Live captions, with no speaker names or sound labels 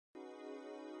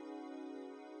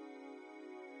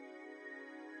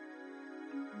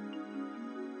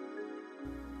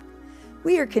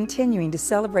We are continuing to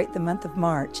celebrate the month of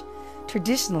March,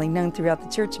 traditionally known throughout the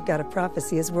Church of God of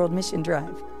Prophecy as World Mission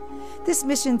Drive. This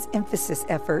missions emphasis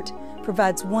effort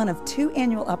provides one of two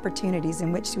annual opportunities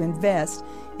in which to invest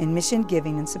in mission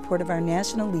giving in support of our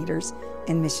national leaders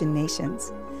and mission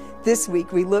nations. This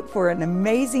week, we look for an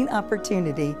amazing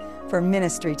opportunity for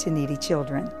ministry to needy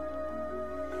children.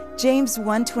 James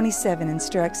 1:27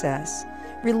 instructs us,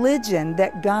 religion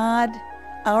that God,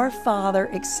 our Father,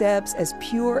 accepts as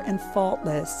pure and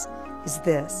faultless is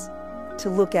this, to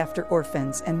look after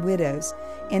orphans and widows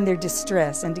in their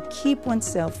distress and to keep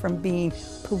oneself from being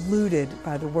polluted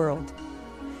by the world.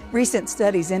 Recent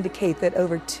studies indicate that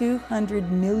over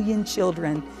 200 million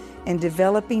children in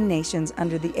developing nations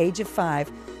under the age of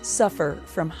 5 suffer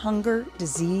from hunger,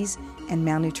 disease, and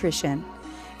malnutrition.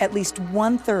 At least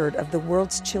 1/3 of the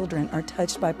world's children are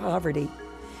touched by poverty.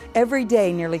 Every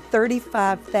day, nearly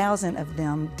 35,000 of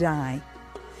them die.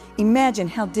 Imagine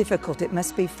how difficult it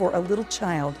must be for a little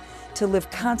child to live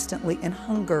constantly in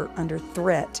hunger under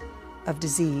threat of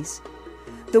disease.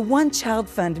 The One Child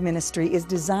Fund ministry is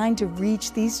designed to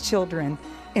reach these children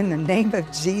in the name of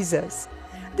Jesus.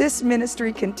 This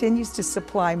ministry continues to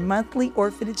supply monthly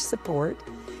orphanage support,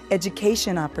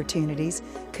 education opportunities,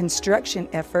 construction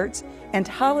efforts, and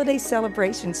holiday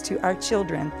celebrations to our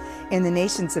children in the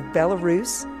nations of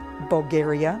Belarus,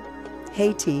 Bulgaria,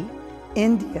 Haiti,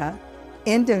 India,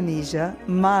 Indonesia,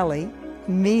 Mali,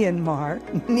 Myanmar,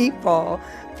 Nepal,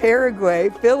 Paraguay,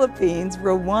 Philippines,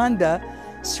 Rwanda,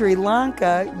 Sri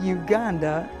Lanka,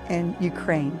 Uganda, and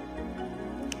Ukraine.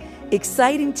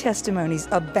 Exciting testimonies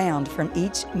abound from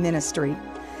each ministry.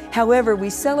 However, we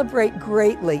celebrate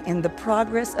greatly in the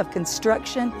progress of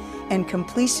construction and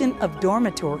completion of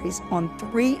dormitories on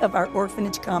 3 of our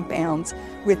orphanage compounds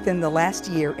within the last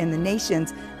year in the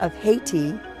nations of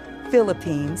Haiti,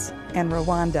 Philippines, and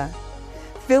Rwanda.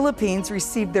 Philippines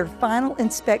received their final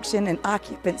inspection and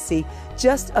occupancy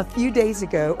just a few days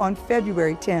ago on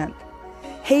February 10th.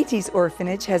 Haiti's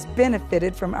orphanage has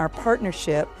benefited from our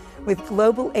partnership with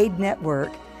Global Aid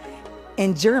Network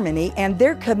in Germany and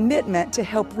their commitment to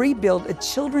help rebuild a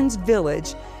children's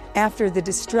village after the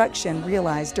destruction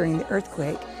realized during the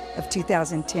earthquake of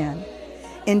 2010.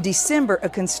 In December, a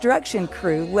construction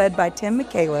crew led by Tim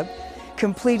McCaleb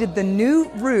completed the new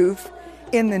roof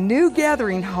in the new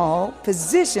gathering hall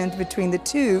positioned between the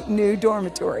 2 new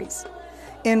dormitories.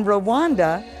 In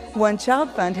Rwanda, One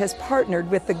Child Fund has partnered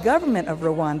with the government of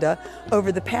Rwanda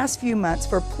over the past few months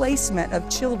for placement of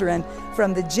children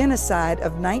from the genocide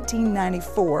of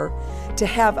 1994 to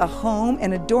have a home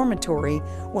and a dormitory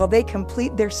while they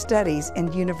complete their studies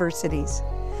in universities.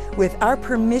 With our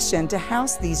permission to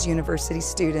house these university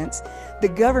students, the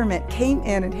government came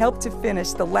in and helped to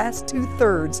finish the last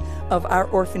 2/3 of our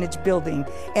orphanage building,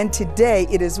 and today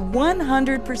it is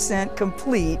 100%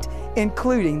 complete,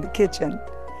 including the kitchen.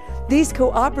 These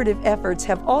cooperative efforts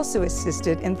have also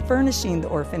assisted in furnishing the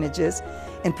orphanages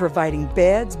and providing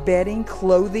beds, bedding,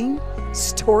 clothing,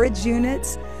 storage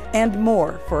units, and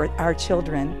more for our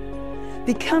children.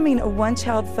 Becoming a One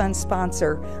Child Fund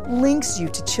sponsor links you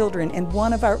to children in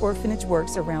one of our orphanage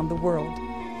works around the world.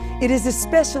 It is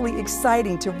especially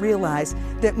exciting to realize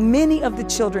that many of the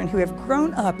children who have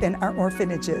grown up in our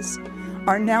orphanages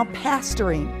are now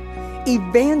pastoring,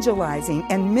 evangelizing,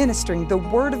 and ministering the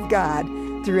Word of God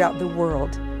throughout the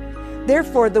world.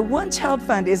 Therefore, the One Child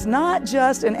Fund is not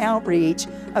just an outreach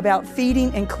about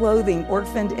feeding and clothing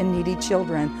orphaned and needy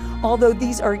children, although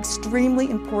these are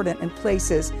extremely important in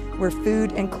places where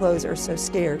food and clothes are so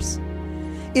scarce.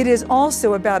 It is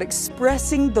also about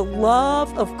expressing the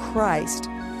love of Christ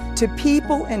to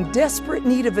people in desperate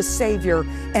need of a Savior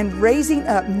and raising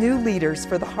up new leaders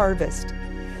for the harvest.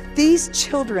 These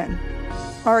children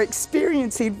are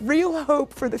experiencing real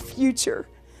hope for the future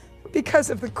because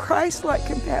of the Christ-like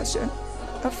compassion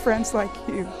of friends like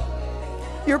you.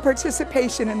 Your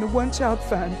participation in the One Child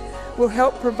Fund will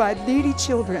help provide needy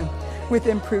children with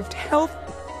improved health,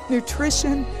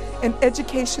 nutrition, and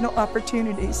educational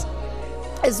opportunities,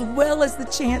 as well as the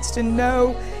chance to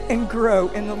know and grow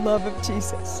in the love of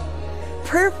Jesus.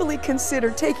 Prayerfully consider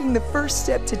taking the first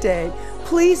step today.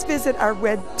 Please visit our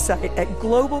website at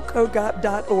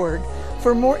globalcogop.org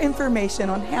for more information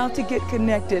on how to get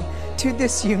connected to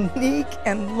this unique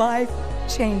and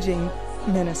life-changing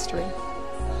ministry.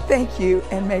 Thank you,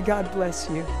 and may God bless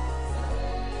you.